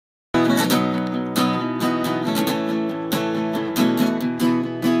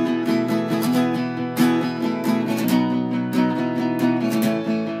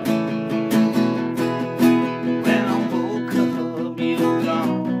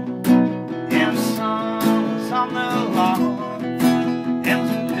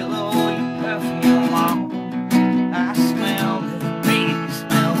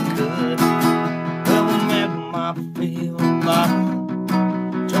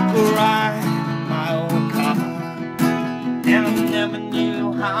ride my old car, and I never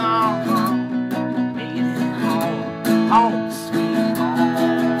knew how long made it home, home sweet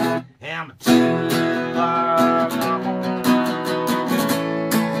home. I'm too far gone,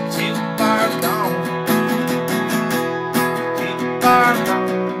 too far gone, too far gone.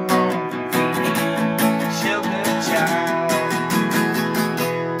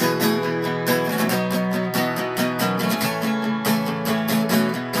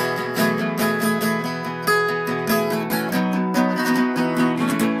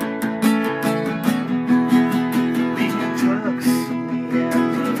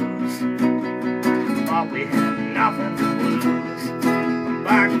 We had nothing to lose.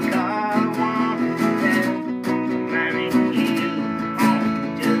 By God, I wanted to marry you, oh,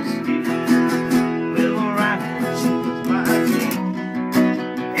 just you. We were riding shoes by day,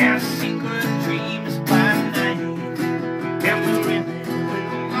 and secret dreams by night, and we really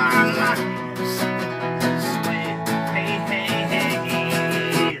lived our lives this way. Hey, hey, hey,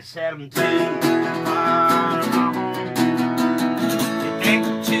 hey, said I'm too far gone. You ain't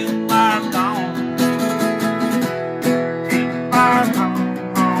too far gone.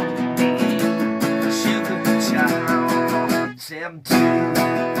 I'm too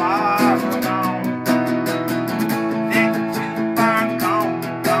far gone, too far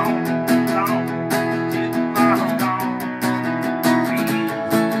gone, too far gone for you.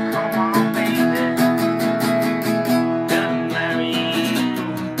 Come on, baby, gonna marry you,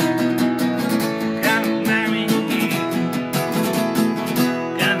 gonna marry you,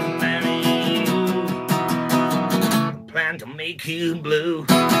 gonna marry you. Plan to make you blue,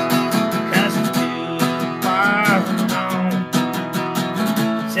 'cause I'm too far gone.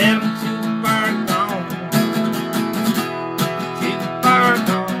 Said I'm too far gone, too far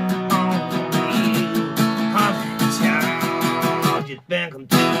gone for you, honey child. You think I'm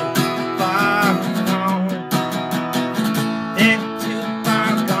too far gone, think too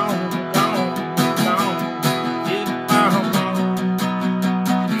far gone, too far gone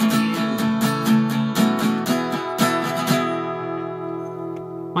for you.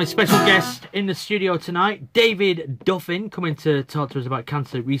 My special guest in the studio tonight, David Duffin, coming to talk to us about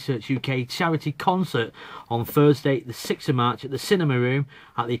Cancer Research UK charity concert on Thursday the 6th of March at the Cinema Room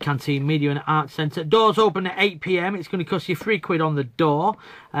at the Canteen Media and Arts Centre. Doors open at 8 PM. It's going to cost you £3 on the door.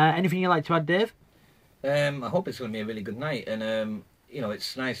 Anything you'd like to add, Dave? I hope it's going to be a really good night, and you know,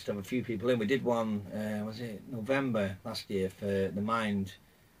 it's nice to have a few people in. We did one, was it November last year, for the Mind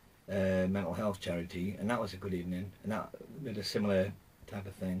mental health charity, and that was a good evening, and that did a similar type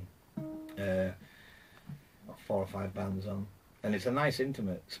of thing. 4 or 5 bands on, and it's a nice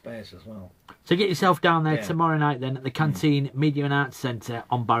intimate space as well. So get yourself down there tomorrow night then at the Canteen Media and Arts Centre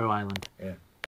on Barrow Island. Yeah.